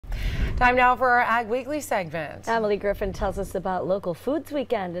Time now for our Ag Weekly segment. Emily Griffin tells us about Local Foods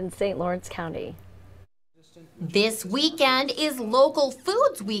Weekend in St. Lawrence County. This weekend is Local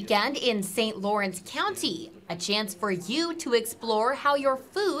Foods Weekend in St. Lawrence County, a chance for you to explore how your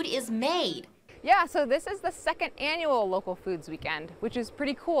food is made. Yeah, so this is the second annual Local Foods Weekend, which is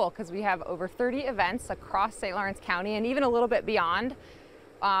pretty cool because we have over 30 events across St. Lawrence County and even a little bit beyond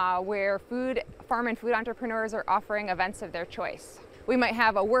where farm and food entrepreneurs are offering events of their choice. We might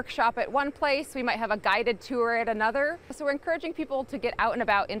have a workshop at one place, we might have a guided tour at another. So we're encouraging people to get out and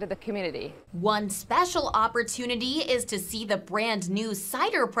about into the community. One special opportunity is to see the brand new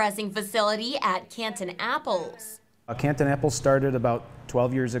cider pressing facility at Canton Apples. Canton Apples started about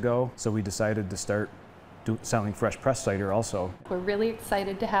 12 years ago, so we decided to start selling fresh pressed cider also. We're really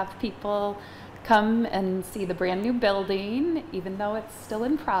excited to have people come and see the brand new building, even though it's still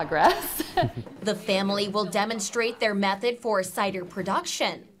in progress. The family will demonstrate their method for cider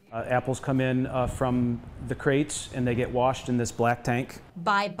production. Apples come in from the crates and they get washed in this black tank.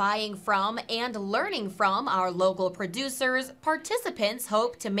 By buying from and learning from our local producers, participants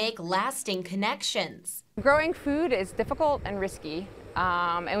hope to make lasting connections. Growing food is difficult and risky,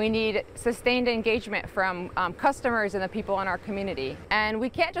 and we need sustained engagement from customers and the people in our community. And we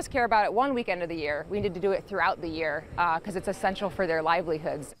can't just care about it one weekend of the year. We need to do it throughout the year because it's essential for their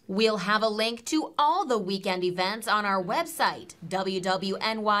livelihoods. We'll have a link to all the weekend events on our website, wwnytv.com.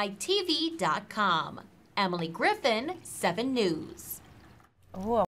 Emily Griffin, 7 News. Oh.